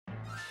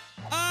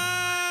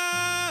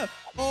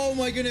Oh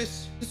my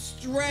goodness. The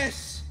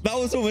stress. That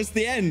was almost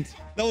the end.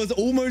 That was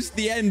almost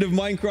the end of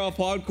Minecraft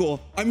Hardcore.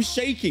 I'm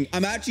shaking.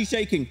 I'm actually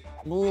shaking.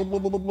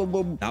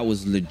 That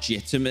was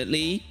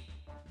legitimately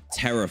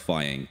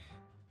terrifying.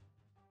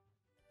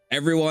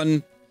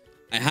 Everyone,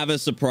 I have a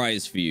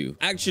surprise for you.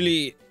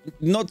 Actually,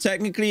 not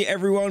technically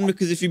everyone,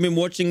 because if you've been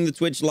watching the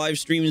Twitch live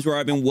streams where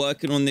I've been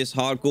working on this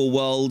hardcore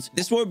world,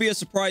 this won't be a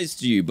surprise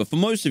to you. But for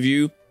most of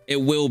you, it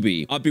will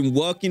be. I've been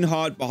working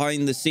hard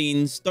behind the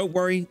scenes. Don't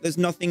worry, there's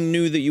nothing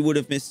new that you would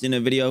have missed in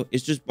a video.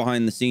 It's just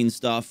behind the scenes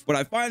stuff. But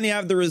I finally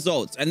have the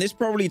results. And this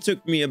probably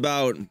took me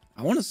about,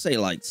 I want to say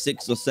like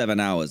 6 or 7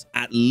 hours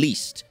at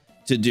least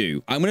to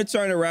do. I'm going to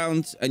turn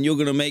around and you're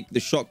going to make the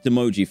shocked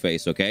emoji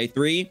face, okay?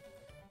 3,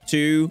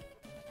 2,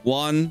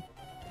 1.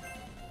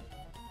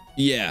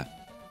 Yeah,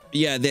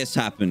 this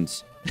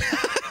happened.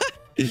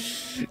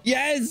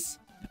 Yes,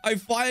 I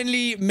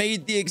finally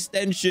made the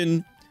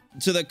extension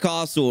to the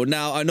castle.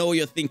 Now, I know what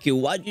you're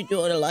thinking. Why'd you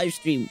do it on a live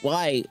stream?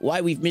 Why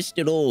we've missed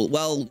it all?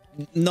 Well,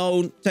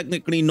 no,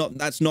 technically not.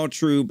 That's not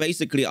true.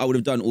 Basically, I would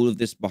have done all of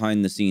this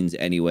behind the scenes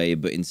anyway,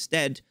 but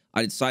instead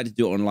I decided to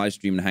do it on live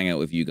stream and hang out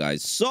with you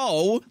guys.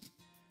 So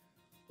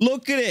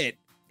look at it.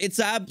 It's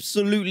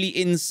absolutely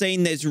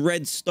insane. There's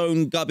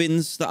redstone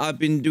gubbins that I've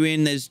been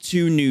doing. There's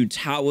 2 new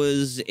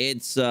towers.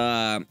 It's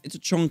a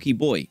chunky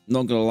boy.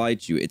 Not gonna lie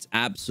to you. It's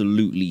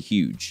absolutely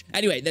huge.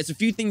 Anyway, there's a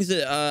few things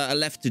that are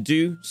left to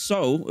do.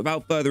 So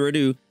without further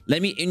ado,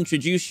 let me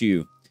introduce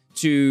you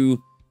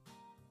to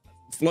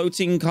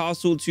Floating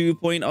Castle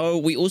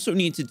 2.0. We also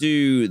need to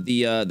do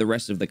the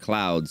rest of the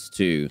clouds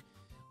too.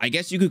 I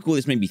guess you could call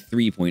this maybe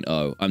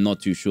 3.0. I'm not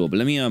too sure, but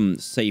let me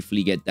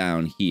safely get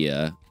down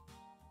here.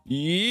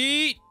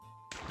 Yeet.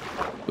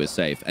 We're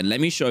safe, and let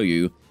me show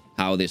you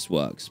how this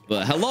works.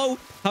 But hello,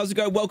 how's it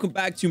going? Welcome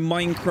back to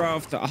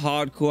Minecraft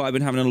Hardcore. I've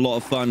been having a lot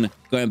of fun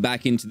going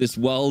back into this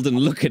world, and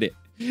look at it.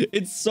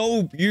 It's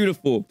so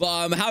beautiful.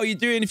 But how are you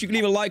doing? If you could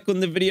leave a like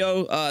on the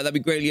video, that'd be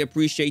greatly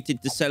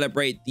appreciated to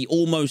celebrate the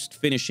almost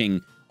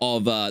finishing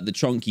of the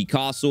chunky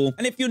castle.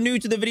 And if you're new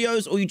to the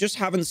videos or you just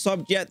haven't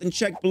subbed yet, then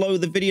check below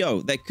the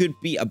video. There could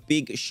be a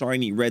big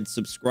shiny red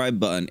subscribe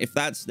button. If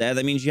that's there,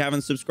 that means you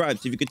haven't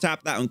subscribed. So if you could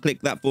tap that and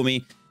click that for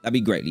me, that'd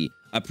be greatly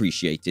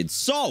appreciated.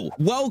 So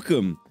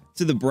welcome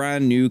to the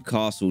brand new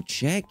castle.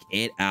 Check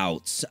it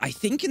out. I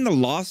think in the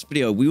last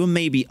video we were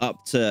maybe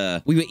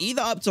we were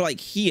either up to like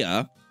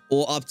here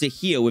or up to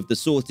here with the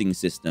sorting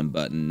system,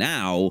 but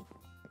now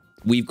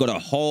we've got a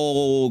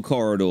whole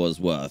corridor's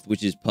worth,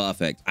 which is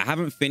perfect. I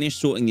haven't finished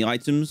sorting the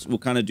items. We'll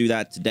kind of do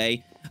that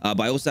today.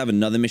 But I also have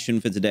another mission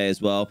for today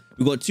as well.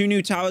 We've got 2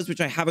 new towers, which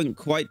I haven't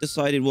quite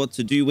decided what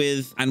to do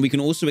with. And we can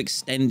also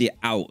extend it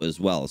out as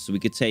well. So we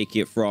could take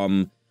it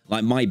from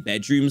like my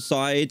bedroom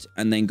side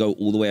and then go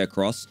all the way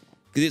across,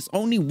 because it's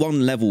only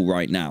 1 level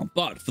right now.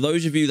 But for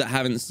those of you that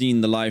haven't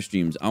seen the live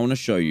streams, I want to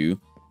show you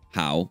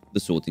how the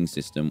sorting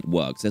system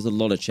works. There's a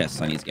lot of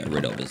chests I need to get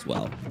rid of as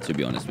well, to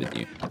be honest with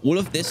you. All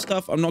of this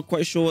stuff, I'm not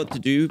quite sure what to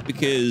do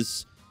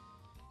because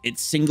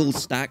it's single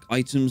stack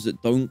items that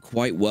don't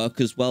quite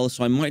work as well.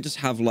 So I might just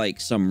have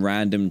like some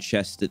random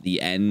chest at the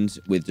end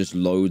with just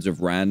loads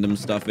of random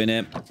stuff in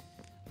it.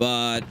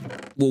 But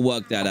we'll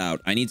work that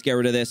out. I need to get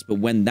rid of this, but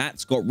when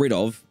that's got rid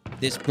of,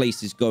 this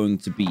place is going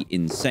to be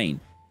insane.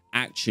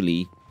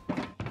 Actually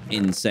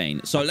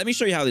insane. So let me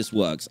show you how this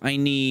works. I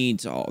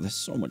need, oh, there's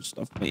so much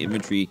stuff in my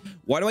inventory.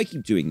 Why do I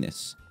keep doing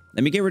this?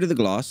 Let me get rid of the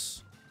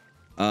glass.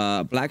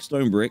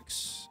 Blackstone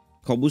bricks.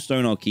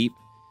 Cobblestone I'll keep.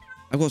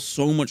 I've got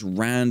so much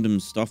random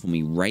stuff on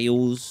me.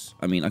 Rails.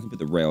 I mean, I can put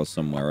the rails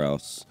somewhere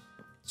else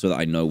so that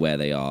I know where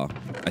they are.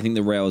 I think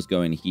the rails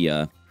go in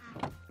here.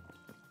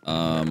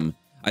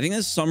 I think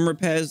there's some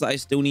repairs that I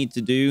still need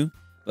to do,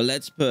 but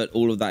let's put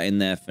all of that in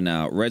there for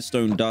now.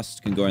 Redstone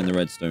dust can go in the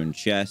redstone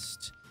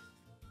chest.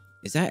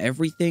 Is that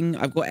everything?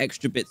 I've got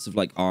extra bits of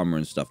like armor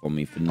and stuff on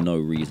me for no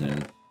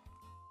reason.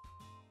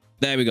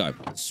 There we go.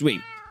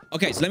 Sweet.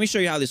 Okay, so let me show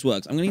you how this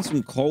works. I'm gonna need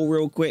some coal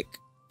real quick.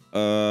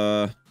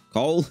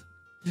 Coal?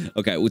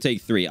 Okay, we'll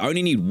take 3. I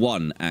only need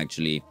 1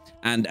 actually,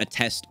 and a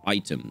test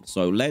item.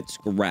 So let's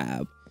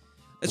grab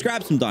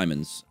some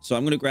diamonds. So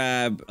I'm gonna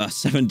grab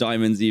 7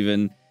 diamonds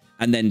even,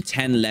 and then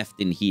 10 left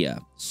in here.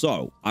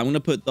 So I'm gonna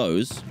put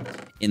those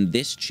in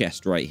this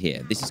chest right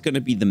here. This is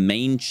gonna be the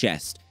main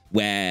chest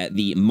where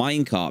the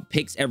minecart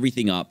picks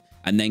everything up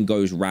and then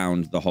goes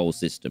round the whole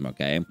system,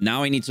 okay?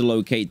 Now I need to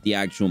locate the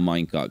actual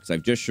minecart because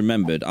I've just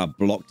remembered I've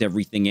blocked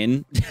everything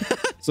in.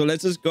 So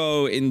let's just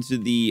go into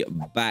the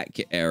back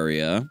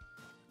area,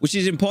 which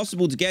is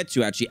impossible to get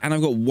to, actually. And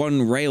I've got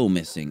 1 rail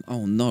missing.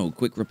 Oh, no.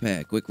 Quick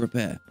repair. Quick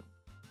repair.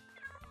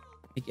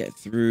 I get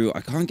through.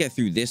 I can't get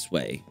through this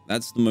way.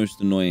 That's the most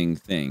annoying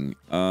thing.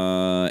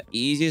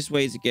 Easiest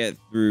way to get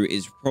through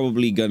is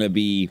probably going to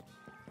be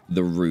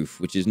the roof,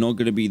 which is not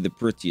going to be the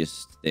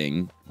prettiest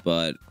thing,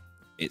 but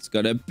it's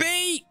going to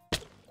be...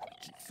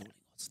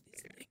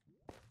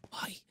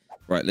 Why?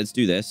 Right, let's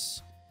do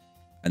this.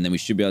 And then we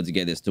should be able to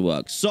get this to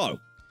work. So,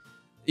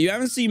 you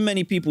haven't seen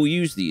many people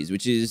use these,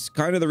 which is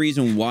kind of the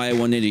reason why I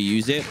wanted to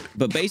use it.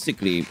 But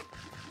basically,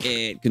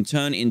 it can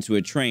turn into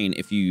a train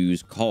if you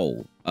use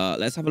coal.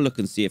 Let's have a look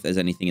and see if there's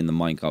anything in the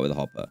minecart with a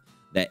hopper.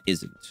 There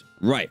isn't.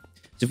 Right.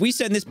 So if we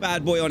send this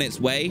bad boy on its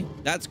way,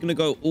 that's going to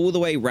go all the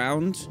way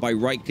around by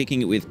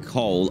right-clicking it with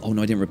coal. Oh,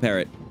 no, I didn't repair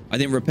it. I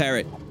didn't repair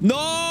it.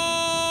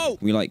 No!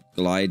 Can we, like,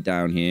 glide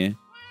down here?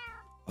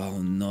 Oh,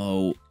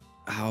 no.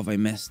 How have I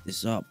messed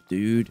this up,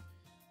 dude?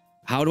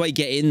 How do I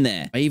get in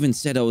there? I even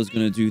said I was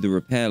going to do the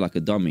repair like a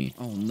dummy.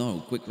 Oh,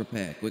 no. Quick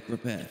repair. Quick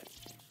repair.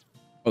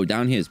 Oh,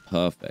 down here is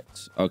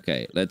perfect.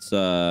 Okay, let's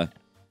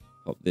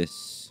pop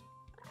this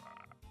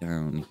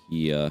down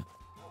here.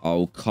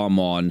 Oh, come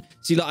on.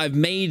 See, like, I've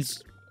made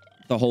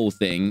the whole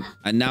thing,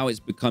 and now it's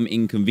become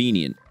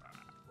inconvenient.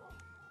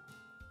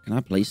 Can I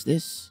place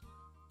this?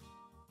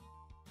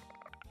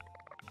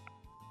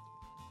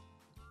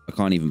 I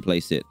can't even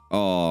place it.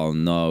 Oh,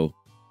 no.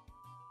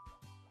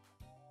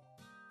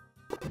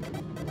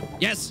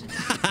 Yes!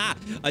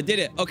 I did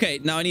it. Okay,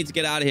 now I need to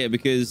get out of here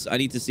because I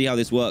need to see how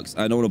this works.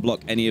 I don't want to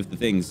block any of the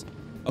things.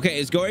 Okay,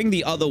 it's going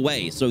the other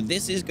way. So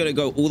this is going to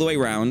go all the way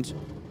around.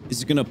 This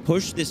is going to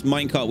push this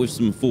minecart with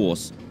some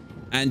force.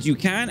 And you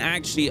can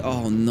actually...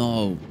 Oh,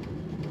 no.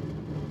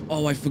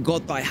 Oh, I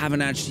forgot that I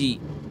haven't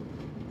actually...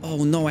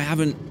 Oh, no, I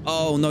haven't...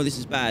 Oh, no, this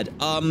is bad.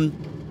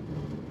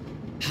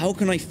 How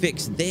can I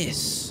fix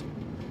this?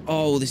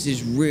 Oh, this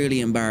is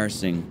really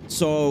embarrassing.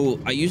 So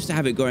I used to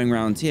have it going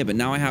around here, but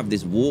now I have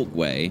this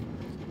walkway.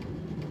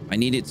 I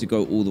need it to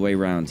go all the way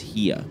around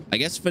here. I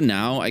guess for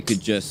now, I could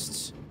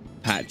just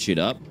patch it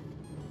up.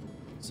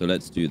 So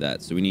let's do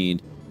that. So we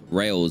need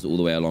rails all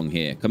the way along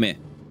here. Come here.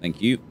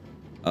 Thank you.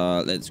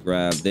 Let's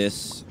grab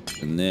this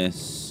and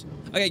this.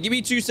 Okay, give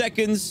me 2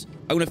 seconds.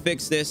 I'm going to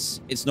fix this.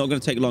 It's not going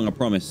to take long, I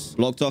promise.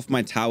 Blocked off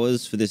my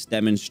towers for this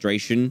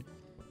demonstration,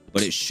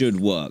 but it should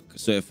work.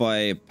 So if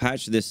I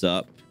patch this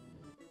up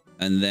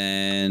and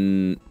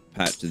then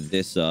patch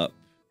this up.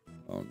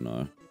 Oh,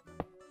 no.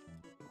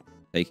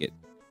 Take it.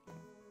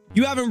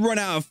 You haven't run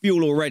out of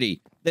fuel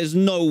already. There's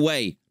no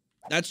way.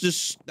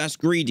 That's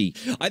greedy.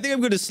 I think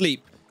I'm going to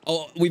sleep.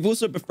 Oh, we've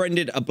also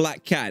befriended a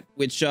black cat,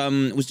 which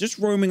was just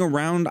roaming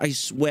around. I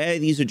swear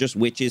these are just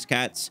witches'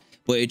 cats,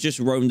 but it just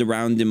roamed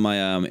around in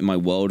my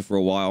world for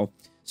a while.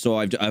 So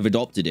I've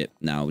adopted it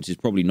now, which is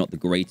probably not the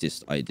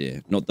greatest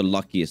idea, not the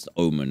luckiest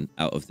omen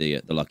out of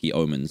the lucky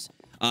omens.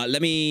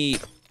 Let me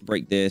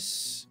break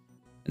this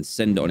and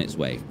send it on its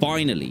way.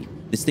 Finally,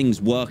 this thing's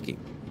working.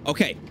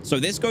 Okay, so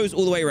this goes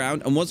all the way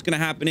around, and what's going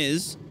to happen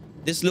is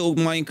this little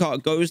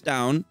minecart goes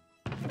down,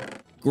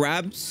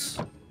 grabs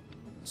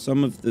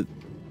some of the...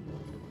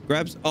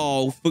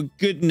 Oh, for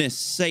goodness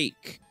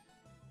sake.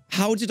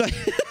 How did I...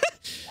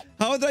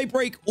 How did I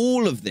break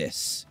all of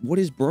this? What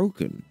is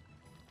broken?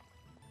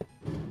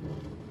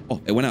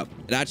 Oh, it went up.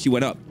 It actually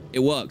went up. It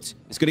worked.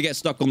 It's going to get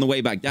stuck on the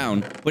way back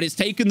down, but it's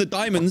taken the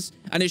diamonds,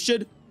 and it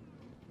should...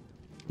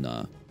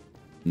 Nah.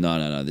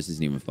 No. This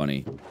isn't even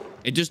funny.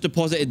 It just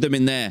deposited them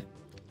in there.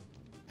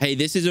 Hey,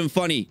 this isn't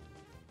funny.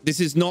 This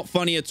is not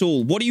funny at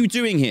all. What are you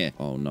doing here?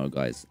 Oh, no,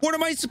 guys. What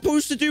am I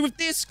supposed to do with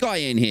this guy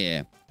in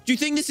here? Do you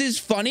think this is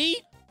funny?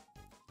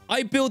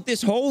 I built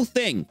this whole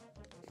thing.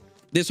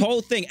 This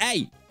whole thing.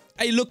 Hey,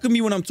 look at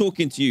me when I'm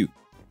talking to you.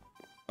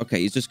 Okay,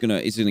 he's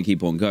gonna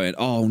keep on going.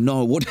 Oh,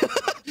 no. What,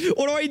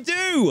 what do I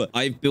do?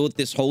 I've built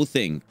this whole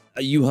thing.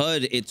 You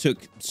heard it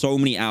took so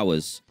many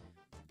hours.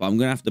 But I'm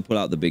gonna have to pull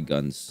out the big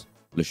guns.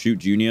 Lashute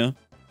Jr.,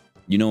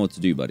 you know what to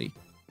do, buddy.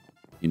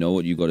 You know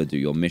what you got to do.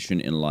 Your mission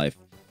in life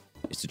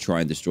is to try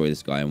and destroy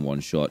this guy in one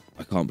shot.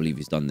 I can't believe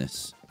he's done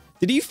this.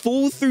 Did he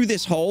fall through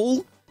this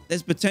hole?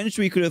 There's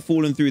potential he could have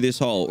fallen through this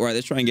hole. All right,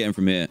 let's try and get him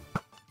from here.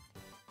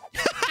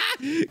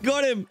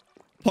 Got him.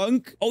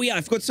 Punk. Oh, yeah,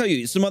 I forgot to tell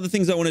you some other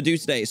things I want to do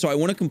today. So I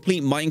want to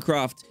complete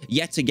Minecraft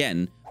yet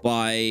again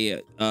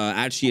by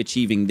actually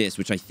achieving this,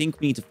 which I think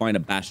we need to find a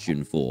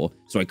bastion for.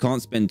 So I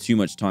can't spend too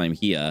much time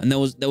here. And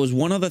there was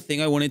one other thing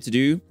I wanted to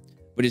do,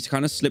 but it's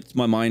kind of slipped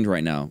my mind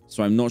right now.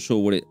 So I'm not sure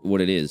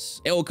what it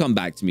is. It will come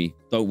back to me.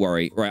 Don't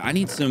worry. Right, I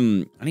need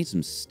some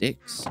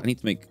sticks. I need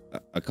to make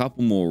a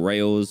couple more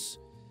rails.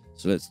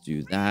 So let's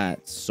do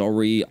that.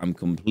 Sorry, I'm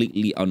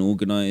completely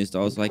unorganized. I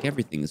was like,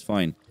 everything is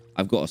fine.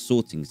 I've got a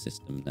sorting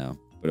system now.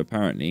 But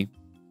apparently,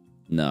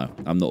 no,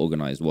 I'm not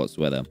organized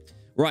whatsoever.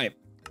 Right,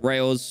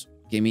 rails.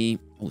 Give me...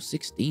 Oh,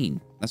 16.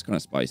 That's kind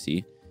of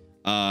spicy.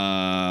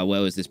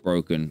 Where was this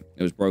broken?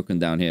 It was broken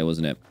down here,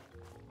 wasn't it?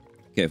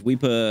 Okay, if we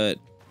put...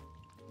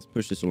 Let's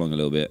push this along a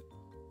little bit.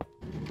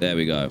 There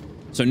we go.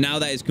 So now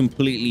that is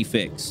completely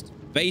fixed.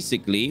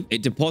 Basically,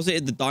 it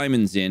deposited the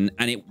diamonds in,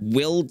 and it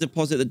will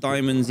deposit the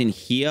diamonds in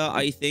here,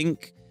 I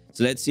think.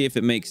 So let's see if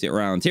it makes it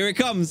around. Here it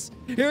comes.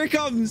 Here it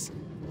comes.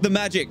 The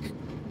magic.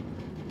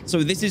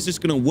 So this is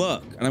just going to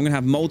work. And I'm going to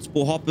have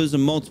multiple hoppers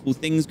and multiple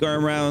things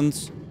going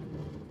around.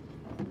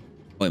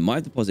 Oh, it might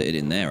have deposited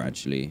in there,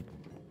 actually.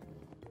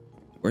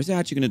 Where is it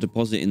actually going to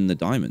deposit in the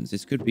diamonds?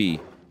 This could be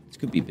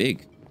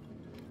big.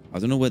 I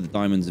don't know where the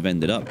diamonds have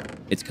ended up.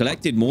 It's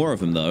collected more of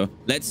them, though.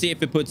 Let's see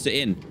if it puts it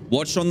in.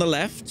 Watch on the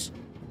left.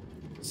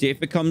 See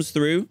if it comes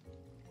through.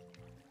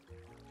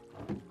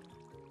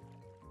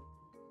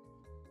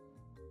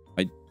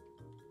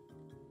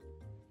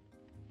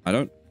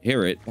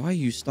 hear it. Why are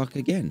you stuck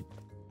again?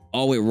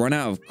 Oh, it run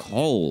out of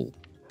coal.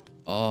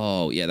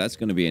 Oh, yeah, that's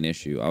going to be an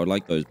issue. I would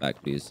like those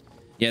back, please.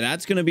 Yeah,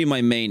 that's going to be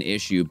my main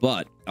issue,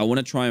 but I want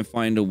to try and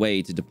find a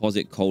way to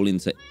deposit coal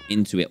into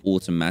it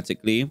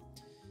automatically.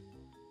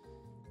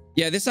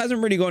 Yeah, this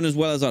hasn't really gone as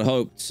well as I'd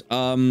hoped.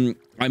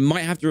 I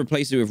might have to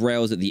replace it with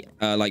rails at the,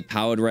 like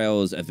powered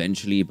rails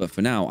eventually, but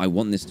for now, I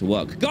want this to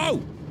work.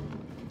 Go!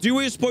 Do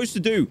what you're supposed to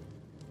do.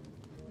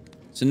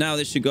 So now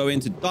this should go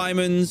into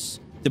diamonds,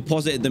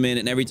 deposit them in,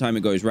 and every time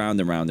it goes round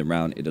and round and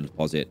round, it'll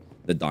deposit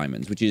the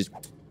diamonds, which is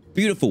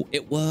beautiful.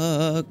 It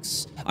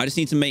works. I just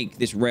need to make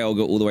this rail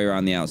go all the way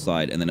around the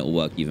outside, and then it'll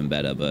work even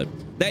better. But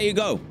there you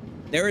go.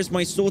 There is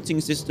my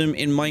sorting system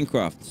in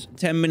Minecraft.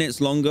 10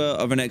 minutes longer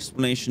of an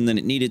explanation than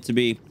it needed to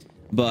be,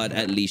 but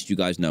at least you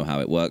guys know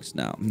how it works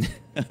now.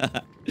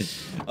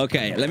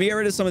 Okay, let me get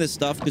rid of some of this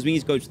stuff because we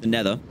need to go to the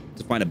nether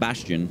to find a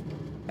bastion.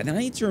 And then I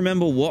need to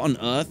remember what on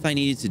earth I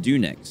needed to do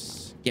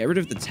next. Get rid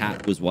of the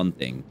tap was one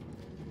thing.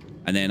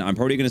 And then I'm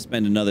probably going to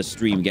spend another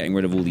stream getting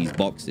rid of all these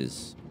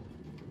boxes.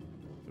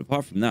 But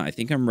apart from that, I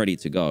think I'm ready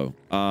to go.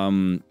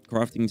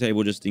 Crafting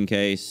table just in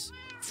case.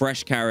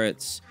 Fresh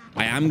carrots.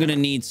 I am going to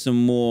need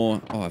some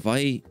more. Oh, have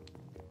I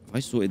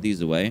sorted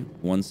these away?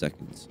 1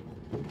 second.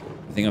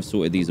 I think I've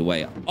sorted these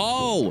away.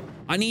 Oh,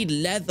 I need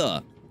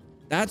leather.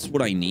 That's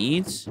what I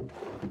need.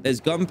 There's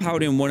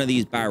gunpowder in one of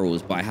these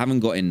barrels, but I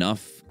haven't got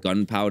enough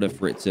gunpowder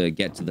for it to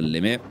get to the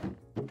limit.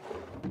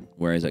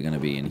 Where is it going to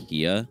be? In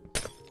here.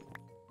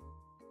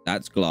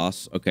 That's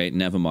glass. Okay,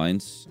 never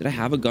mind. Did I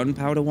have a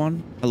gunpowder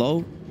one?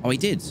 Hello? Oh, I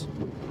did.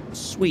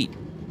 Sweet.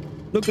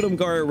 Look at them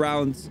going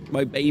around.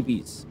 My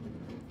babies.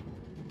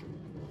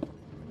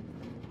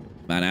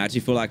 Man, I actually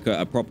feel like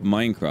a proper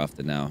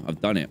Minecrafter now.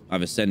 I've done it.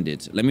 I've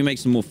ascended. Let me make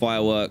some more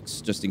fireworks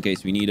just in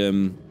case we need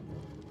them.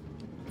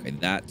 Okay,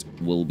 that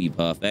will be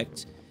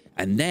perfect.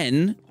 And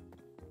then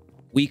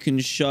we can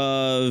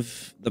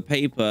shove the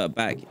paper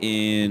back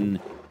in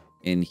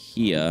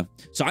here.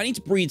 So I need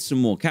to breed some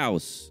more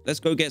cows.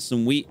 Let's go get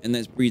some wheat and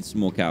let's breed some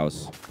more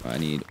cows. I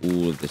need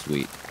all of this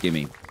wheat.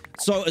 Gimme.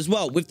 So as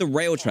well, with the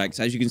rail tracks,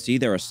 as you can see,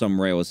 there are some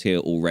rails here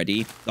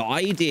already. The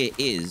idea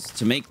is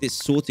to make this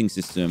sorting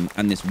system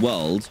and this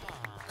world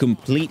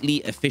completely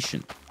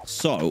efficient.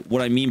 So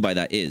what I mean by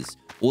that is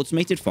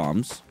automated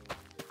farms,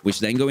 which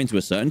then go into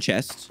a certain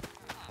chest,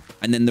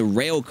 and then the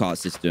rail cart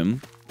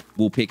system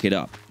will pick it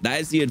up. That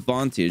is the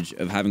advantage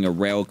of having a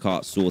rail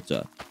cart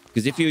sorter.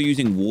 Because if you're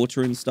using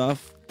water and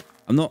stuff,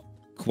 I'm not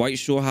quite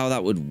sure how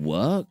that would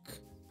work.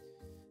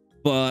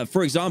 But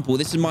for example,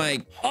 this is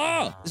my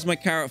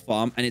carrot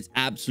farm, and it's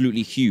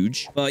absolutely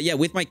huge. But yeah,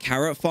 with my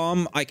carrot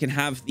farm, I can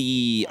have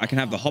the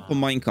hopper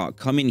minecart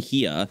come in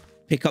here,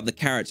 pick up the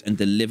carrots, and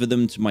deliver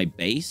them to my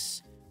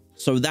base.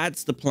 So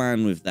that's the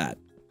plan with that.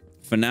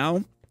 For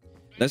now,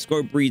 let's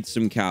go breed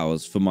some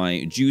cows for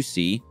my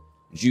juicy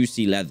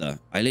leather.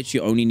 I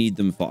literally only need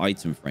them for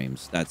item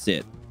frames. That's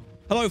it.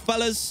 Hello,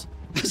 fellas.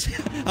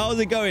 How's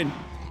it going?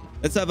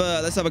 Let's have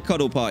a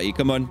cuddle party.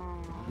 Come on.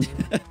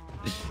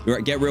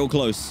 Get real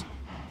close.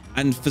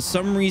 And for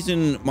some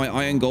reason, my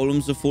iron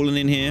golems are falling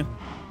in here,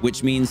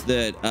 which means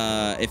that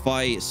if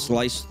I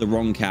slice the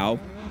wrong cow,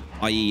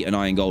 i.e. an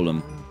iron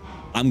golem,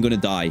 I'm gonna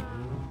die.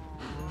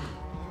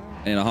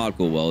 In a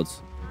hardcore world,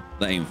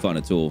 that ain't fun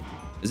at all.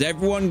 Has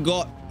everyone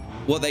got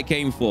what they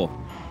came for?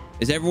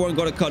 Has everyone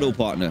got a cuddle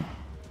partner?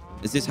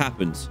 Has this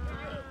happened?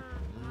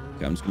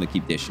 Okay, I'm just gonna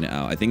keep dishing it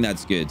out. I think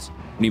that's good.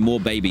 We need more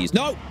babies.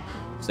 No!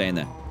 Stay in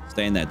there.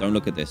 Stay in there. Don't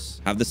look at this.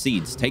 Have the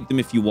seeds. Take them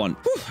if you want.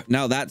 Whew.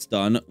 Now that's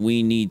done,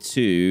 we need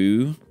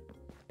to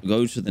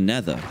go to the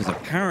nether. Because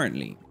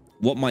apparently,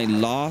 what my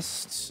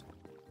last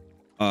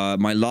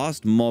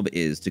mob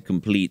is to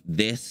complete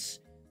this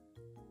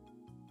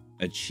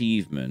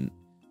achievement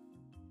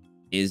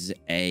is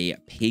a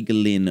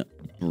piglin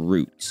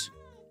brute.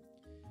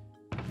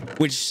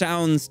 Which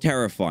sounds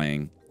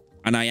terrifying.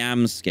 And I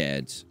am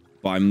scared.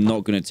 But I'm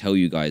not going to tell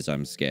you guys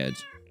I'm scared.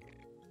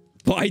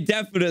 But I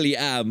definitely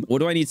am. What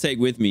do I need to take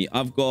with me?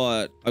 I've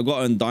got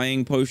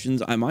undying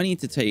potions. I might need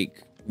to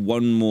take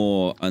one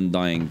more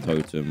undying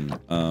totem.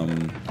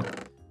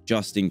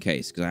 Just in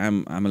case, because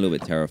I'm a little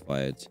bit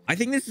terrified. I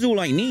think this is all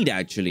I need,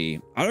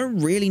 actually. I don't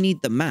really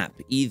need the map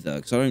either,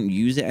 because I don't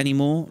use it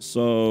anymore.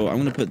 So I'm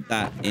gonna put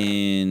that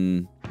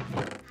in.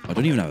 I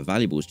don't even have a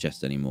valuables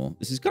chest anymore.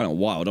 This is kind of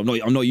wild. I'm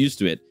not used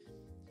to it.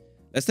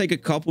 Let's take a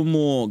couple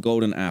more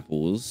golden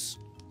apples.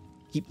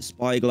 Keep the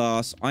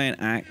spyglass. Iron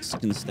axe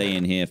can stay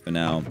in here for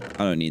now.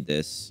 I don't need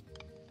this.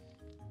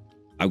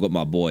 I've got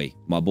my boy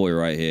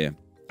right here.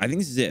 I think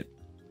this is it.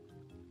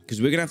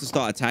 Because we're gonna have to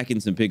start attacking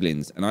some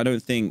piglins, and I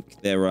don't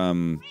think they're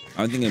gonna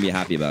be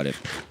happy about it.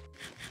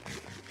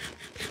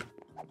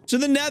 To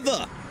the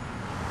nether.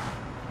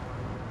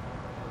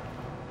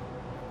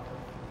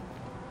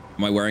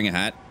 Am I wearing a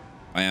hat?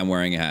 I am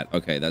wearing a hat.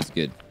 Okay, that's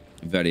good.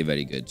 Very,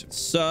 very good.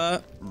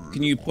 Sir,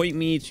 can you point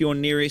me to your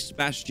nearest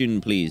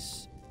bastion,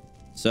 please?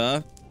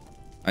 Sir,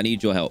 I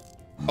need your help.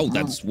 Oh,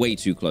 that's way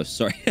too close.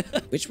 Sorry.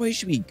 Which way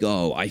should we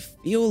go? I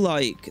feel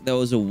like there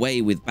was a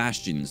way with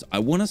bastions. I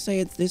want to say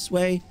it's this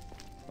way.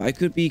 I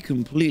could be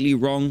completely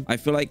wrong. I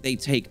feel like they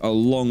take a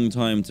long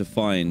time to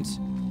find.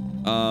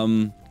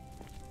 I'm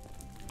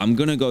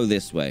gonna go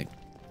this way.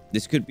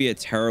 This could be a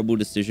terrible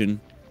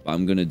decision, but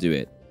I'm gonna do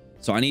it.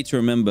 So I need to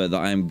remember that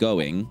I'm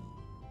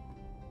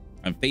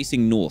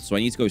facing north, so I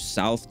need to go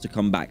south to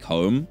come back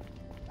home.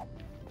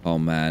 Oh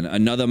man,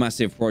 another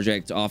massive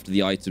project after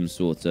the item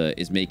sorter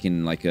is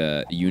making like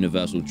a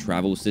universal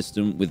travel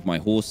system with my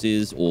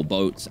horses or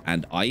boats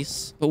and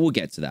ice. But we'll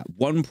get to that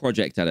one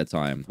project at a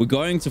time. We're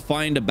going to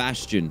find a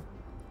bastion.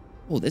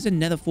 Oh, there's a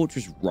nether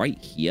fortress right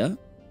here.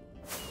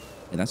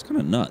 Yeah, that's kind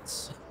of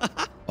nuts.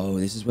 Oh,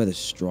 this is where the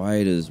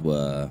Striders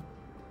were.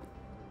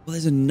 Well,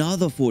 there's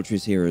another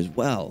fortress here as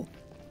well.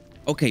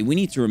 Okay, we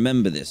need to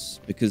remember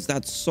this because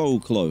that's so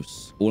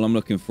close. All I'm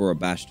looking for are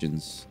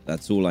bastions.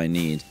 That's all I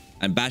need.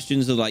 And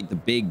bastions are like the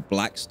big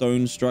black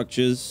stone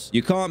structures.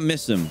 You can't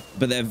miss them,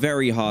 but they're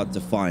very hard to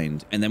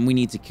find. And then we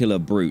need to kill a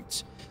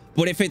brute.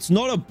 But if it's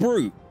not a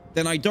brute,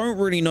 then I don't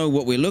really know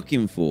what we're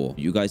looking for.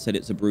 You guys said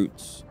it's a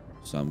brute,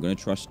 so I'm going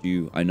to trust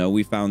you. I know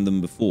we found them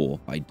before.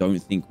 I don't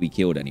think we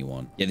killed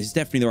anyone. Yeah, this is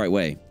definitely the right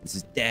way. This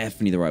is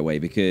definitely the right way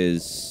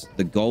because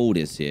the gold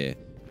is here.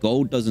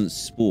 Gold doesn't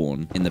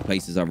spawn in the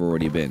places I've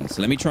already been.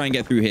 So let me try and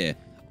get through here.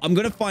 I'm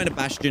going to find a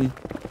bastion.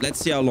 Let's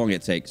see how long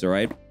it takes, all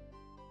right?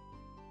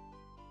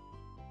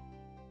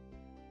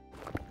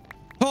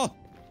 Oh!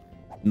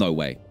 No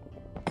way.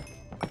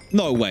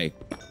 No way.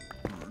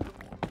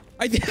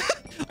 I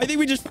think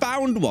we just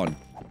found one.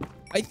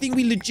 I think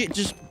we legit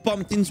just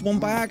bumped into one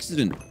by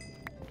accident.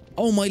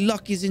 Oh, my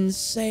luck is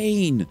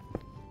insane.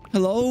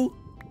 Hello?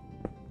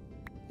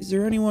 Is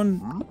there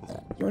anyone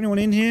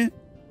in here?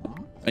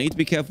 I need to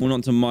be careful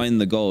not to mine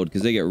the gold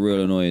because they get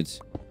real annoyed.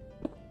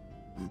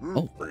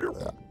 Oh.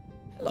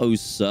 Hello,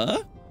 sir.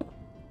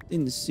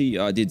 Didn't see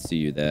you. I did see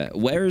you there.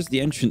 Where is the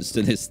entrance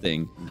to this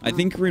thing? I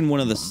think we're in one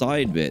of the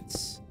side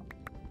bits.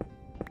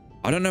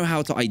 I don't know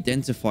how to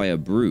identify a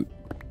brute.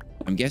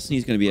 I'm guessing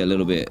he's going to be a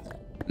little bit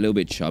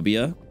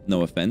chubbier.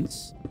 No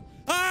offense.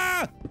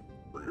 Ah!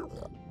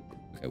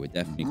 Okay, we're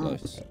definitely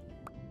close.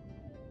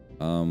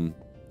 Oh,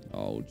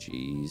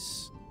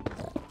 jeez.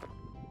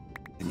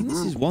 I think this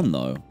is one,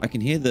 though. I can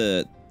hear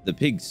the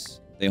pigs.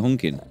 They're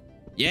honking.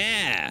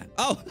 Yeah!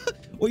 Oh,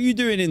 what are you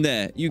doing in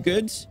there? You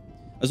good?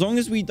 As long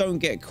as we don't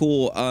get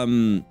caught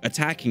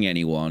attacking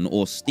anyone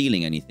or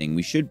stealing anything,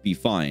 we should be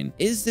fine.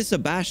 Is this a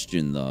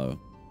bastion, though?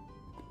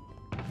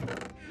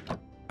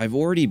 I've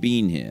already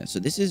been here, so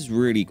this is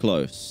really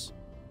close.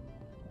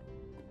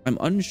 I'm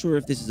unsure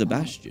if this is a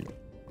bastion.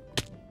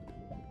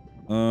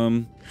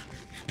 Can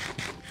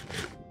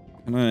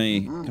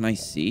I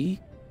see?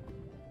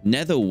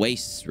 Nether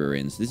wastes we're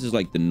in, so this is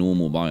like the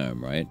normal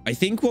biome, right? I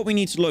think what we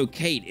need to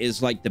locate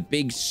is like the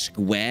big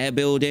square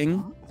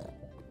building.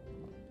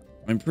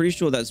 I'm pretty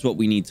sure that's what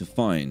we need to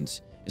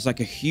find. It's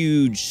like a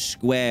huge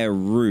square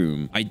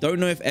room. I don't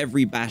know if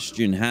every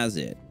bastion has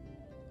it.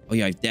 Oh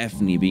yeah, I've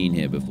definitely been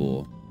here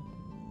before.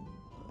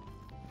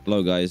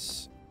 Hello,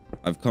 guys.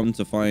 I've come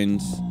to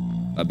find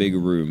a big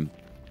room.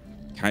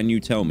 Can you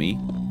tell me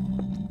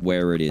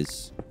where it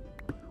is?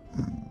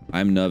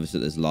 I'm nervous that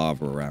there's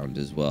lava around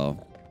as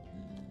well.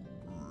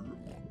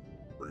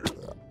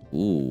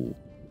 Ooh,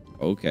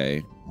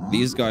 okay.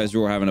 These guys are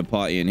all having a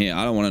party in here.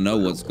 I don't want to know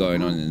what's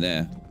going on in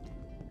there.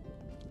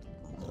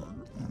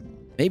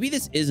 Maybe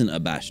this isn't a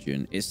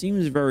bastion. It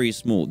seems very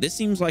small. This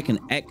seems like an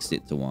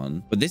exit to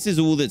one, but this is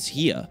all that's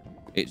here.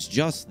 It's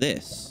just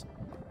this.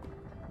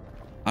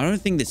 I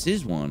don't think this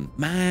is one.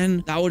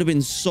 Man, that would have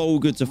been so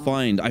good to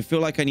find. I feel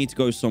like I need to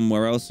go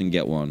somewhere else and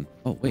get one.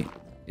 Oh, wait.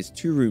 It's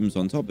 2 rooms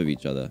on top of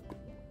each other.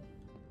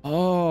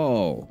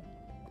 Oh.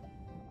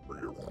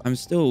 I'm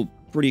still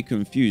pretty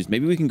confused.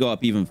 Maybe we can go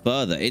up even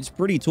further. It's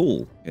pretty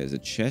tall. There's a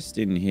chest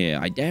in here.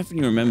 I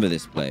definitely remember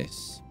this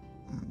place.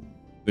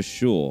 For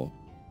sure.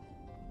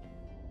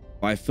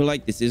 But I feel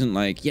like this isn't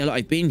like... Yeah, look,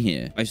 I've been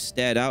here. I've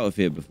stared out of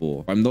here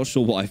before. I'm not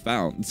sure what I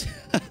found.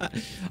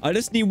 I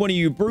just need one of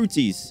you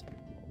brutes.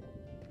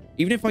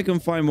 Even if I can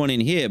find one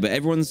in here, but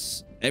everyone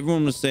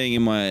was saying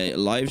in my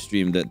live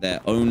stream that they're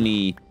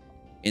only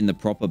in the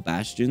proper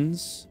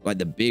bastions, like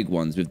the big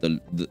ones with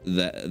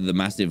the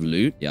massive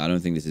loot. Yeah, I don't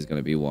think this is going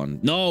to be one.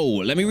 No,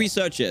 let me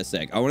research it a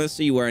sec. I want to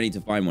see where I need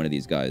to find one of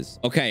these guys.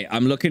 Okay,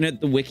 I'm looking at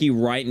the wiki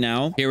right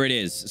now. Here it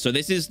is. So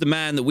this is the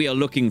man that we are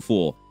looking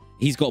for.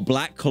 He's got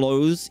black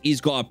clothes.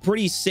 He's got a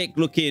pretty sick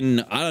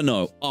looking, I don't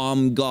know,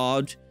 arm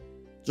guard.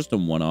 Just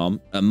on one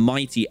arm. A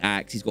mighty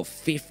axe. He's got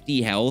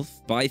 50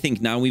 health. But I think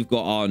now we've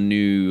got our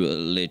new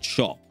lit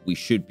shop. We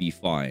should be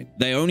fine.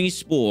 They only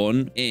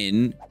spawn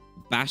in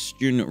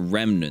bastion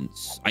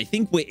remnants. I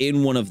think we're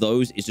in one of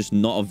those. It's just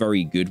not a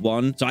very good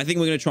one. So I think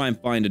we're going to try and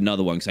find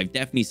another one because I've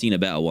definitely seen a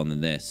better one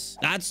than this.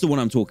 That's the one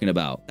I'm talking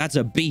about. That's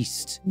a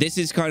beast. This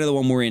is kind of the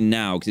one we're in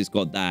now because it's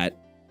got that.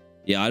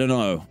 Yeah, I don't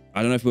know.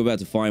 I don't know if we're about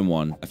to find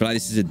one. I feel like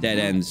this is a dead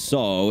end.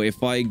 So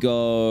if I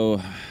go...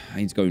 I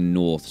need to go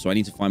north. So I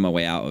need to find my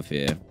way out of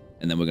here.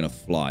 And then we're going to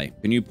fly.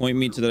 Can you point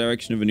me to the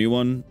direction of a new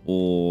one?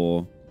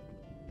 Or...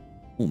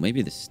 Oh,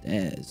 maybe the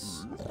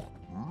stairs.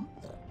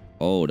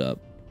 Hold up.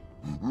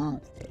 Well,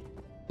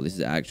 this is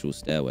the actual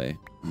stairway.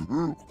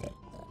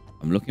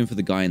 I'm looking for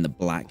the guy in the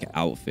black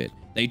outfit.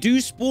 They do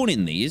spawn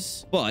in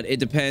these, but it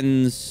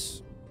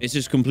depends. It's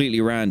just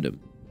completely random.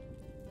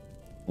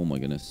 Oh my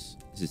goodness.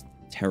 This is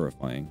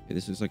terrifying. Okay,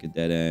 this looks like a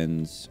dead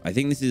end. I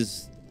think this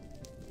is...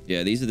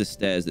 Yeah, these are the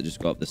stairs that just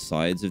go up the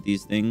sides of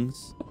these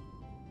things.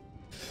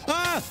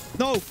 Ah!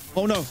 No!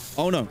 Oh no!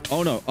 Oh no!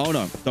 Oh no! Oh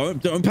no!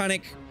 Don't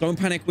panic! Don't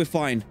panic. We're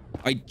fine.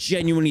 I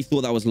genuinely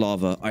thought that was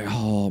lava.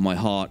 Oh, my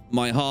heart.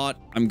 My heart.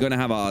 I'm gonna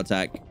have a heart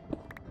attack.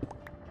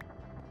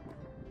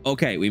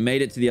 Okay, we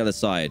made it to the other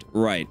side.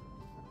 Right.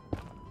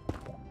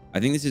 I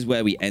think this is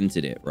where we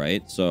entered it,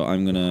 right? So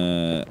I'm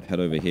gonna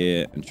head over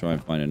here and try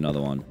and find another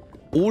one.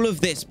 All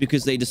of this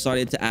because they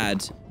decided to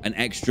add an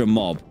extra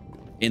mob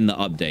in the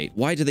update.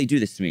 Why do they do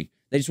this to me?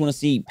 They just want to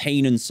see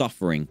pain and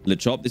suffering.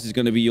 LeChop, this is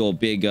going to be your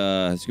big,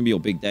 it's going to be your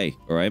big day,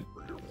 all right?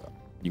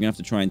 You're going to have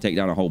to try and take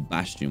down a whole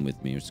bastion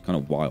with me, which is kind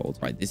of wild.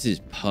 Right, this is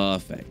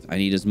perfect. I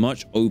need as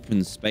much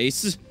open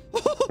space.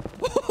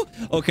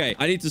 Okay,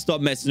 I need to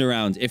stop messing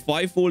around. If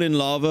I fall in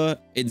lava,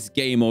 it's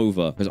game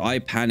over because I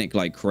panic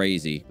like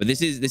crazy. But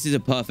this is a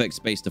perfect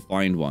space to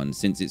find one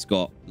since it's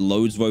got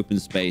loads of open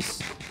space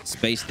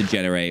to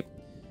generate.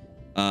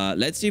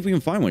 Let's see if we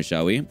can find one,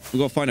 shall we? We've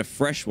got to find a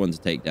fresh one to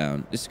take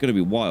down. This is going to be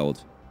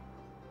wild.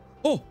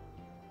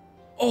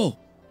 Oh,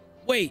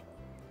 wait.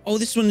 Oh,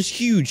 this one's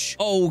huge.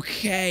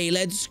 Okay,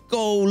 let's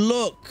go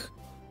look.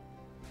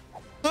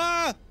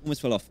 Ah,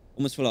 almost fell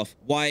off.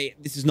 Why?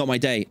 This is not my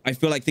day. I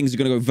feel like things are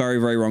going to go very,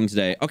 very wrong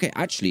today. Okay,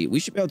 actually,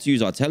 we should be able to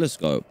use our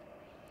telescope.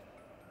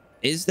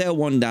 Is there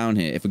one down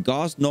here? If a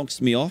ghast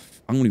knocks me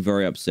off, I'm going to be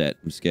very upset.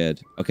 I'm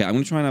scared. Okay, I'm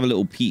going to try and have a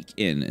little peek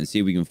in and see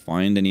if we can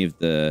find any of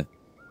the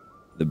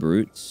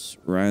brutes.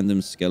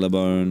 Random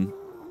skeleton.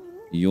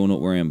 You're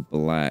not wearing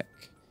black.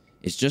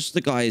 It's just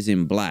the guys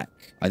in black.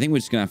 I think we're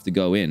just going to have to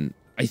go in.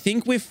 I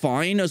think we're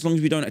fine as long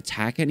as we don't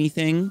attack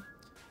anything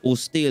or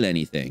steal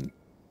anything.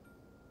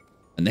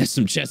 And there's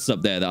some chests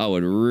up there that I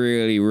would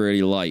really,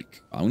 really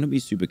like. I'm going to be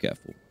super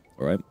careful.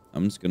 All right.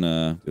 I'm just going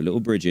to do a little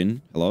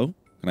bridging. Hello?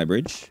 Can I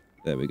bridge?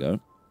 There we go.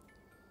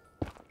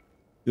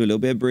 Do a little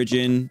bit of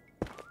bridging.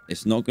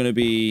 It's not going to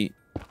be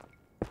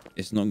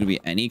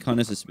any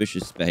kind of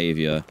suspicious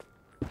behavior.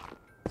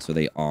 So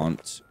they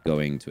aren't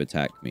going to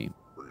attack me.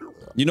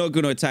 You're not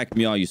going to attack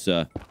me, are you,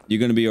 sir? You're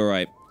going to be all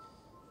right.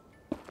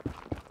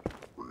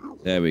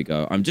 There we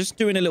go. I'm just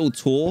doing a little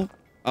tour.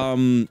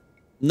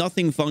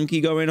 Nothing funky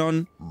going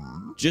on.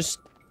 Just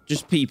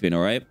peeping,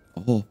 all right?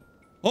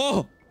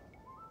 Oh!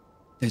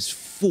 There's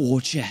 4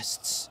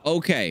 chests.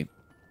 Okay.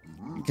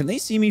 Can they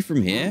see me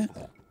from here?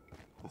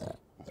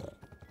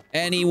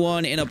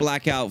 Anyone in a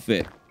black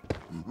outfit?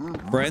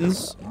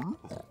 Friends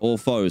or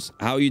foes?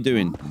 How are you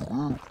doing?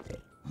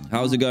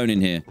 How's it going in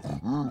here?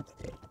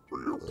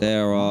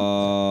 There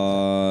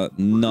are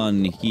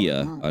none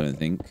here, I don't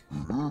think.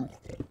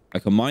 I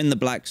can mine the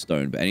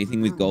blackstone, but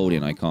anything with gold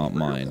in, I can't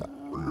mine.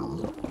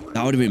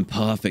 That would have been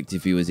perfect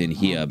if he was in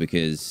here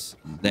because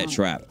they're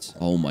trapped.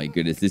 Oh my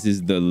goodness, this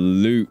is the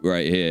loot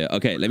right here.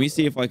 Okay, let me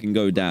see if I can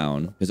go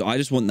down because I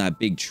just want that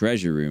big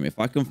treasure room. If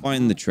I can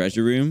find the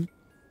treasure room,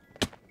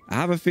 I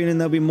have a feeling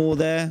there'll be more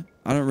there.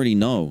 I don't really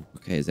know.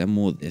 Okay, is there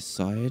more this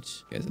side?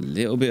 There's a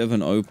little bit of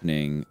an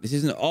opening. This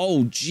isn't...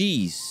 Oh,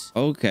 jeez.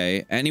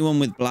 Okay. Anyone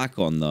with black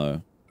on,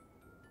 though?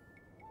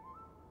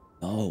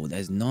 No,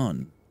 there's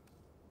none.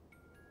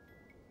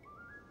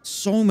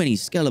 So many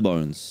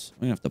skelebones.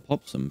 I'm gonna have to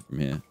pop some from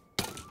here.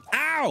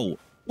 Ow!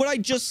 What did I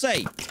just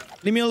say?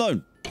 Leave me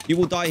alone. You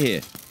will die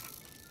here.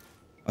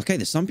 Okay,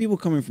 there's some people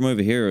coming from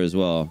over here as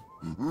well.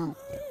 No.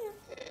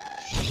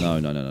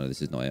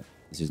 This is not it.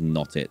 This is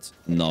not it.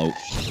 No.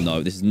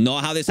 This is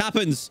not how this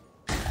happens.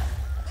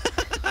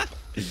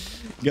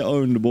 Get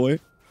owned, boy.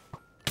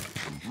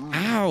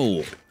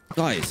 Ow.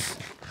 Guys.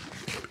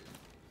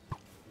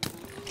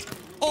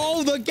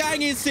 Oh, the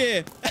gang is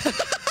here.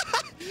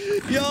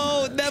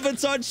 Yo, never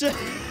touch it.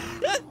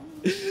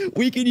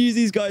 We can use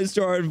these guys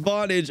to our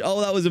advantage.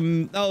 Oh, that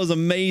was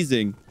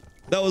amazing.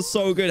 That was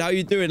so good. How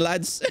you doing,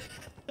 lads?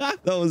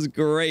 That was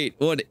great.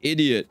 What an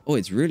idiot. Oh,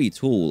 it's really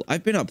tall.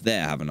 I've been up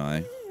there, haven't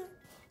I?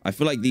 I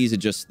feel like these are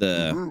just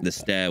the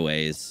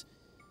stairways.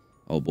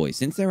 Oh boy,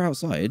 since they're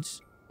outside,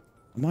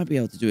 I might be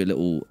able to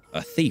do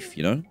a thief,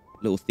 you know?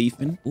 A little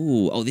thiefing.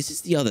 Ooh, oh, this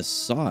is the other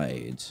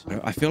side.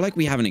 I feel like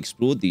we haven't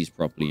explored these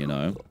properly, you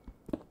know?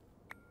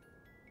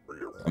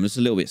 I'm just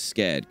a little bit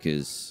scared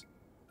because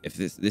if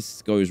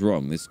this goes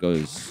wrong, this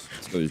goes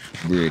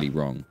really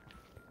wrong.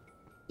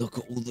 Look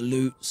at all the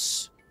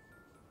loots.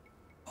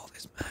 Oh,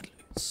 there's mad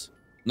loots.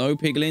 No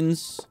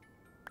piglins.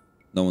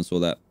 No one saw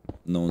that.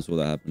 No one saw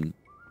that happen.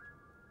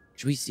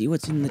 Should we see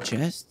what's in the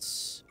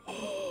chests?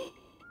 Oh,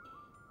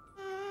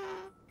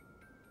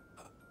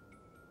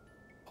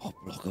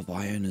 block of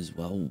iron as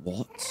well.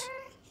 What?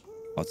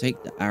 I'll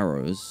take the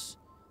arrows.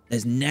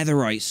 There's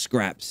netherite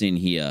scraps in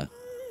here.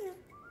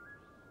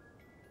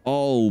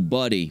 Oh,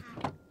 buddy.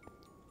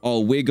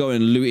 Oh, we're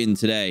going looting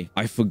today.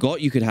 I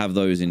forgot you could have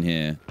those in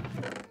here.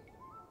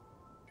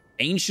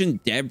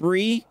 Ancient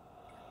debris?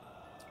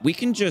 We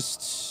can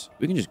just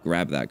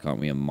grab that, can't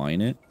we, and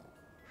mine it?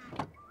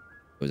 Oh,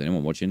 is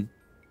anyone watching?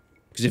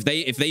 Because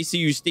if they see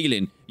you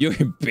stealing, you're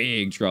in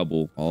big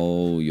trouble.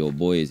 Oh, your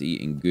boy is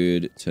eating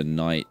good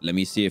tonight. Let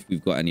me see if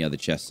we've got any other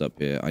chests up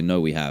here. I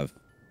know we have.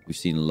 We've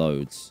seen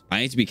loads.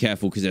 I need to be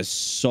careful because there's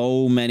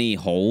so many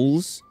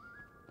holes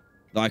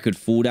that I could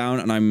fall down.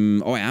 And I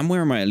am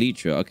wearing my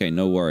elytra. Okay,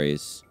 no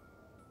worries.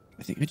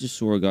 I think I just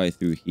saw a guy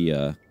through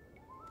here.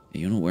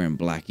 You're not wearing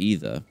black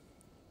either.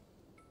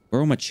 Where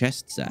are all my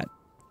chests at?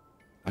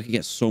 I could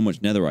get so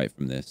much netherite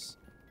from this.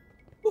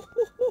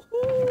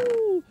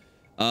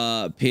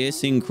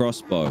 Piercing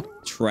crossbow.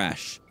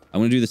 Trash. I'm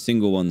gonna do the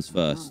single ones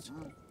first.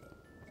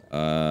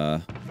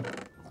 A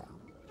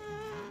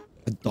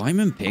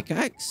diamond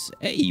pickaxe?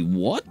 Hey,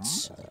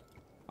 what?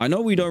 I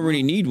know we don't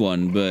really need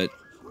one, but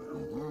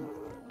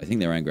I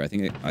think they're angry. I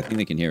think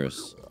they can hear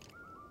us.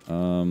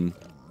 Oh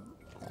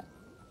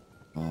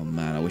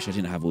man, I wish I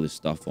didn't have all this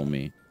stuff on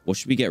me. What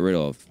should we get rid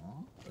of?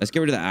 Let's get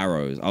rid of the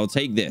arrows. I'll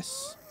take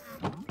this.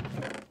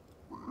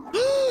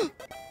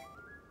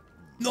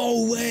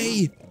 No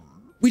way!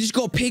 We just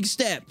got pig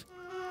step.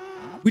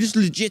 We just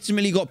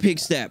legitimately got pig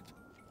step.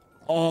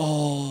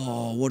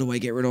 Oh, what do I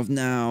get rid of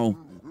now?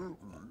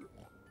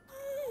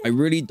 I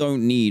really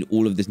don't need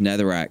all of this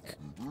netherrack.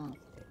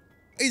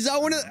 Is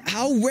that one of...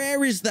 How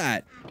rare is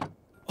that?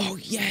 Oh,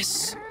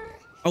 yes.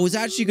 I was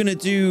actually going to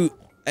do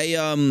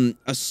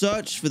a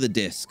search for the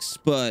discs,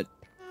 but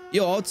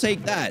yo, I'll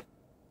take that.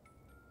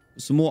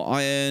 Some more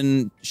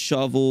iron,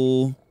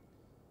 shovel.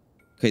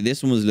 Okay,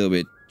 this one was a little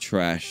bit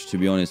trash, to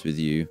be honest with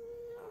you.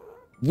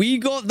 We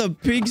got the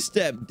pig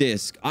step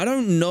disc. I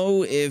don't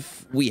know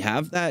if we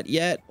have that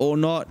yet or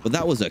not, but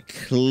that was a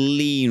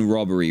clean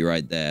robbery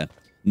right there.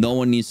 No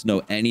one needs to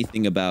know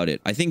anything about it.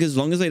 I think as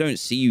long as they don't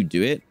see you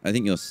do it, I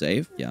think you're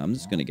safe. Yeah, I'm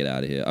just going to get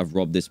out of here. I've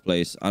robbed this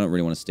place. I don't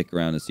really want to stick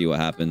around and see what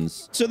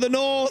happens. To the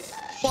north.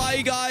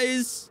 Bye,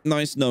 guys.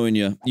 Nice knowing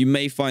you. You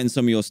may find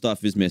some of your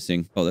stuff is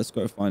missing. Oh, let's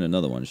go find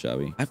another one, shall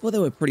we? I thought they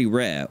were pretty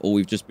rare, or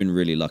we've just been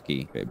really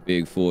lucky. Okay,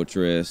 big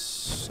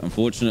fortress.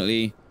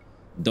 Unfortunately,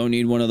 don't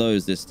need one of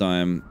those this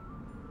time.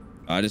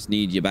 I just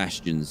need your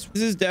bastions.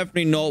 This is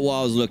definitely not what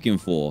I was looking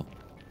for.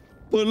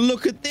 But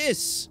look at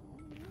this.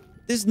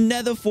 This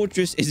nether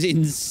fortress is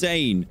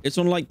insane. It's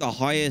on like the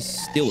highest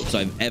stilts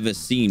I've ever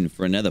seen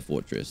for a nether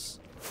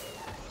fortress.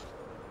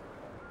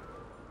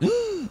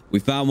 We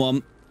found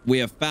one. We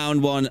have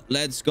found one.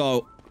 Let's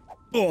go.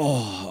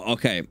 Oh,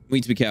 okay. We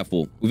need to be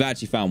careful. We've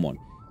actually found one.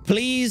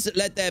 Please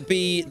let there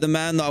be the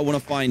man that I want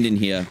to find in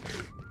here.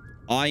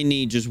 I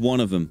need just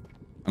one of them.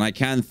 And I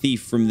can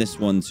thief from this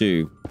one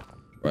too.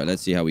 Right,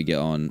 let's see how we get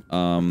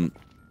on.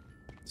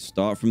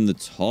 Start from the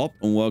top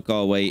and work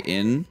our way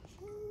in.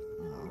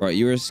 Right,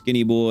 you're a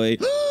skinny boy.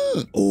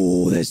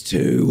 Oh, there's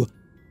two.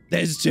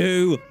 There's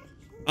two.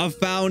 I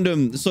found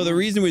them. So the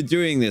reason we're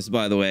doing this,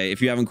 by the way,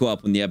 if you haven't caught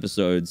up on the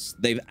episodes,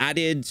 they've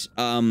added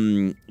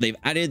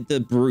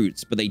the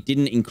brutes, but they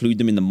didn't include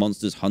them in the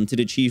monsters hunted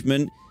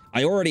achievement.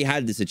 I already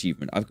had this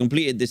achievement. I've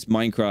completed this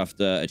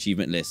Minecraft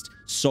achievement list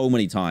so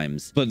many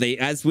times, but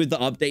as with the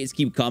updates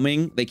keep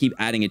coming, they keep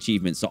adding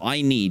achievements. So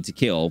I need to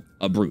kill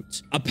a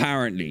brute.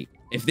 Apparently,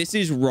 if this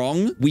is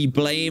wrong, we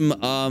blame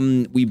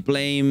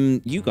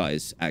you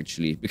guys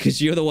actually,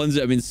 because you're the ones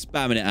that have been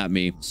spamming it at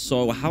me.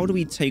 So how do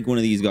we take one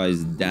of these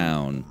guys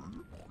down?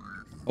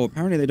 Oh,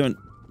 apparently they don't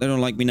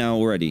like me now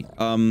already.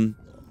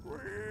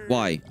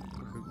 Why?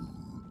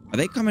 Are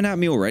they coming at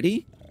me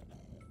already?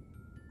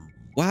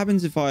 What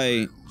happens if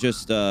I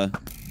just Oh,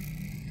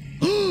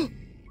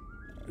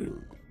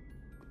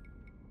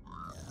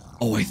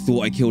 I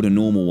thought I killed a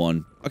normal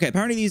one. Okay,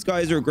 apparently these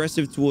guys are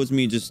aggressive towards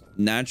me just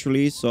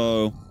naturally,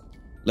 so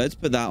let's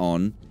put that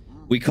on.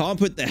 We can't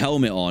put the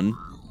helmet on.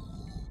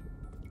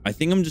 I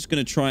think I'm just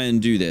going to try and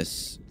do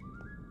this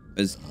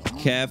as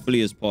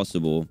carefully as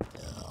possible.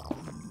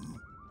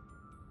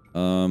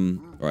 All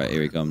right,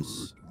 here he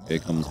comes. Here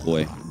comes,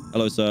 boy.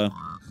 Hello, sir.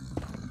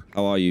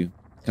 How are you?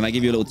 Can I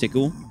give you a little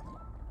tickle?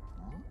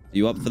 Are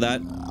you up for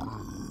that?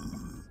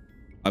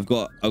 I've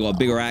got a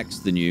bigger axe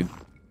than you.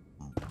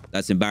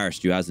 That's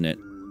embarrassed you, hasn't it?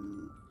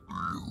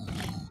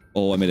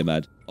 Oh, I made him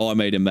mad. Oh, I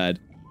made him mad.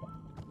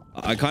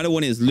 I kind of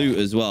want his loot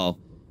as well.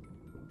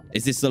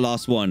 Is this the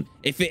last one?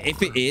 If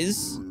it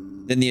is,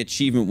 then the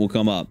achievement will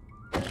come up.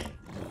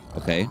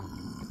 Okay.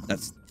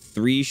 That's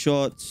 3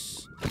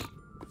 shots.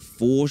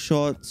 4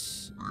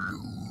 shots.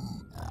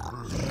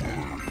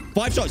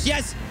 5 shots.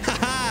 Yes!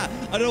 Haha!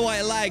 I don't know why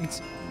it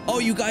lagged. Oh,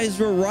 you guys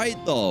were right,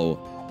 though.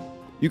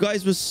 You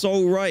guys were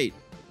so right.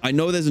 I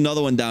know there's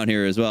another one down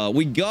here as well.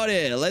 We got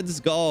it.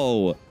 Let's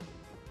go.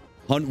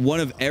 Hunt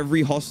one of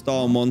every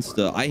hostile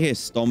monster. I hear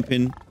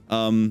stomping.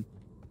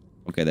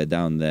 Okay, they're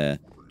down there.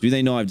 Do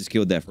they know I've just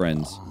killed their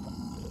friends?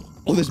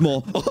 Oh, there's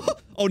more.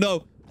 Oh,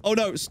 no. Oh,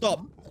 no.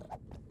 Stop.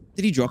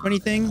 Did he drop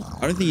anything?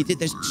 I don't think he did.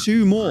 There's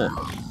 2 more.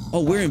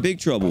 Oh, we're in big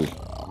trouble.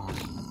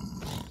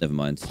 Never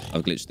mind.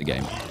 I've glitched the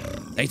game.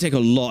 They take a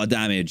lot of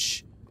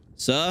damage.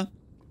 Sir,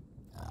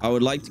 I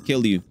would like to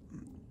kill you.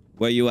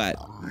 Where you at?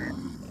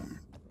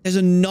 There's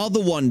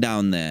another one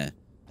down there.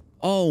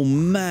 Oh,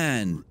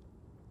 man.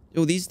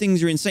 Yo, these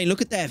things are insane.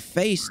 Look at their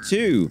face,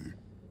 too.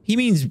 He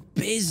means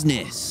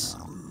business.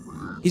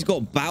 He's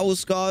got battle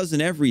scars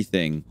and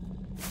everything.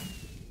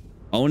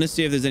 I want to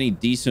see if there's any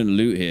decent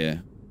loot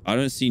here. I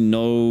don't see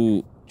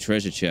no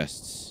treasure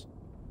chests.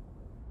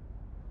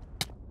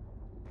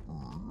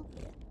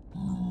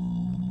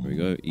 There we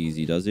go.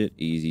 Easy does it.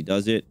 Easy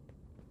does it.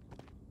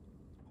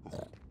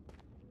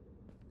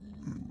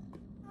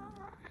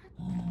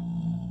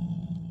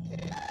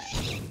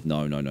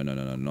 No, no, no, no,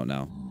 no, no, not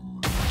now.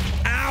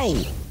 Ow!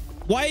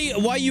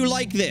 Why you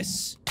like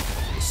this?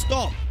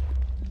 Stop.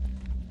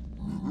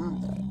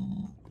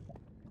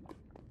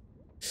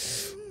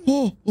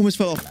 Oh, almost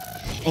fell off.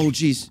 Oh,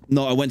 jeez.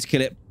 No, I went to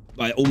kill it.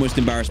 I almost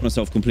embarrassed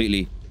myself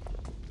completely.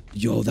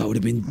 Yo, that would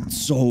have been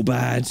so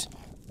bad.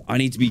 I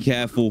need to be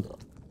careful.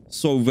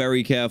 So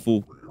very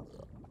careful.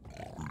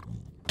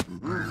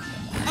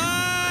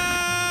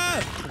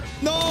 Ah!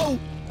 No!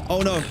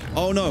 Oh, no.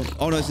 Oh, no.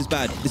 Oh, no. This is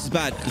bad. This is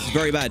bad. This is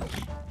very bad.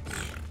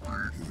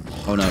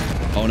 Oh, no.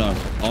 Oh, no.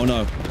 Oh,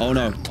 no. Oh,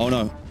 no. Oh,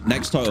 no.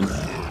 Next totem.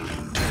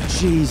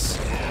 Jeez.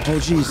 Oh,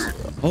 jeez.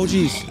 Oh,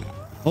 jeez.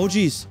 Oh,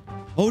 jeez.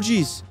 Oh,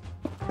 jeez.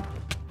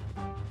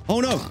 Oh,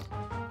 no.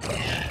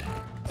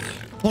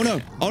 Oh, no.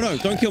 Oh, no.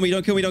 Don't kill me.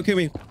 Don't kill me. Don't kill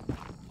me.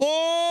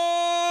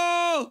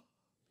 Oh!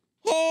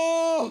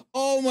 Oh!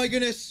 Oh, my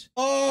goodness.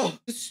 Oh,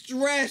 the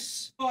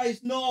stress.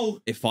 Guys, no.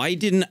 If I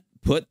didn't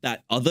put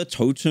that other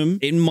totem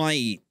in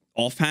my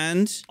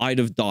offhand, I'd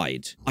have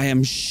died. I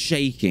am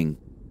shaking.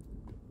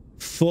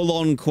 Full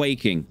on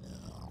quaking.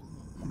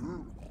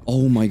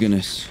 Oh, my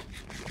goodness.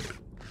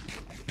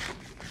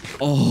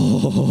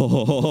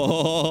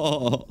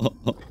 Oh,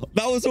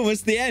 that was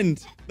almost the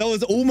end. That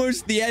was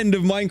almost the end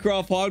of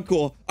Minecraft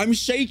Hardcore. I'm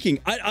shaking.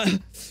 I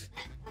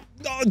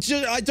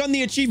done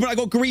the achievement. I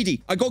got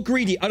greedy. I got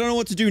greedy. I don't know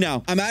what to do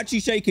now. I'm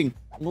actually shaking.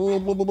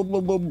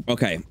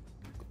 Okay.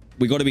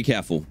 We got to be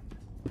careful.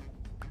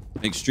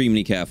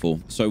 Extremely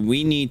careful. So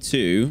we need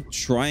to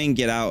try and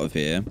get out of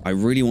here. I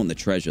really want the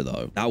treasure,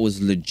 though. That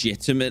was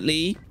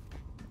legitimately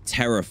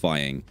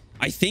terrifying.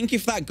 I think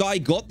if that guy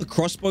got the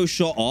crossbow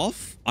shot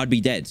off, I'd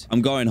be dead.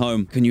 I'm going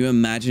home. Can you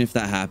imagine if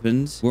that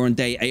happened? We're on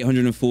day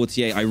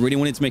 848. I really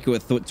wanted to make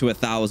it to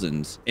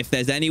 1,000. If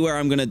there's anywhere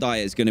I'm going to die,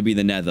 it's going to be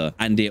the nether.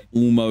 And it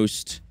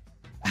almost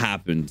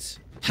happened.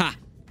 Ha!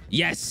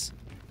 Yes!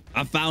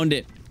 I found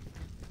it.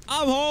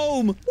 I'm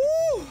home.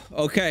 Woo!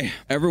 Okay,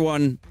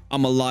 everyone,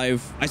 I'm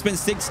alive. I spent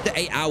 6 to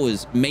 8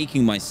 hours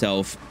making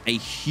myself a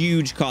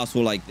huge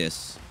castle like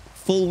this.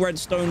 Full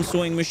redstone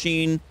sewing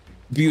machine.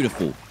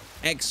 Beautiful.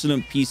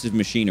 Excellent piece of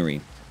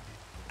machinery.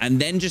 And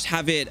then just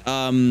have it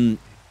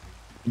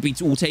be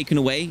all taken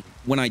away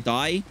when I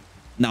die.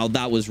 Now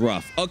that was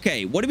rough.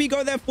 Okay, what did we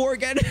go there for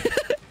again?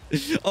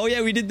 Oh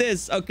yeah, we did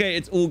this. Okay,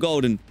 it's all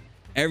golden.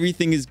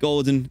 Everything is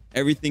golden.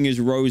 Everything is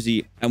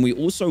rosy. And we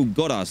also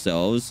got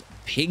ourselves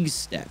pig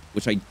step,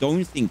 which I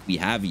don't think we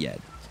have yet.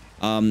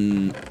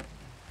 No,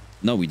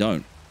 we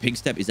don't. Pig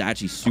step is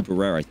actually super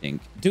rare, I think.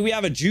 Do we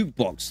have a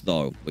jukebox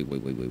though? Wait.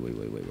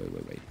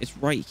 It's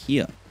right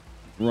here.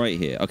 Right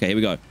here. Okay, here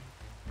we go.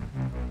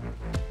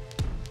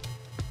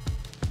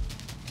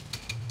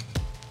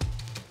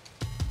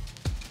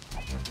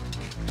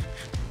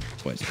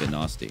 Oh, it's a bit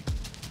nasty.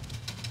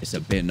 It's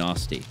a bit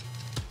nasty.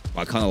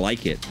 But I kind of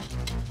like it.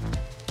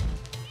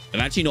 I've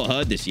actually not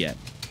heard this yet.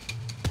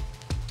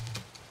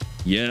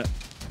 Yeah.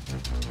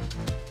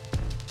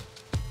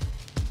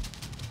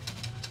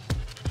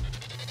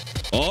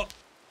 Oh.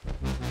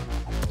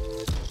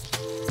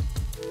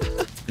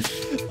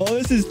 Oh,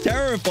 this is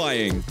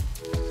terrifying.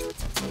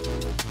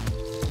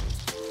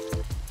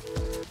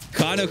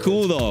 Kind of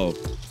cool though.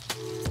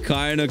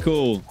 Kind of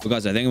cool. But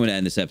guys, I think I'm gonna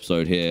end this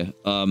episode here.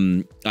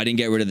 I didn't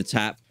get rid of the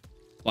tap,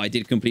 but I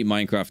did complete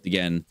Minecraft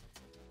again.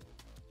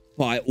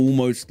 But I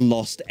almost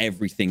lost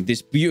everything.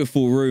 This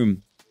beautiful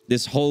room,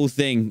 this whole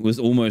thing was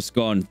almost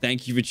gone.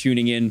 Thank you for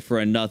tuning in for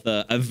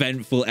another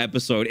eventful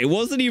episode. It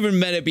wasn't even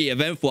meant to be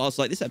eventful. I was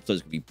like, this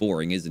episode's gonna be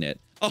boring, isn't it?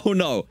 Oh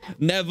no,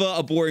 never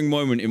a boring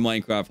moment in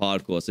Minecraft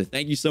Hardcore. So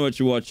thank you so much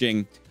for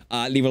watching.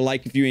 Leave a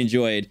like if you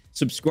enjoyed.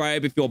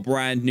 Subscribe if you're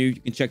brand new.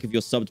 You can check if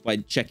you're subbed by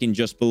checking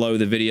just below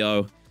the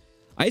video.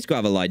 I just gotta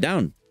have a lie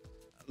down.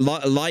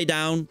 Lie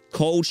down,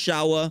 cold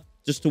shower,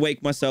 just to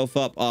wake myself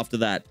up after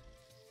that.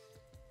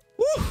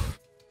 Woo!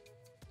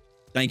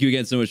 Thank you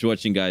again so much for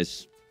watching,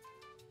 guys.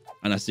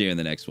 And I'll see you in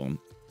the next one.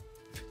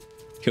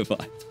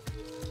 Goodbye.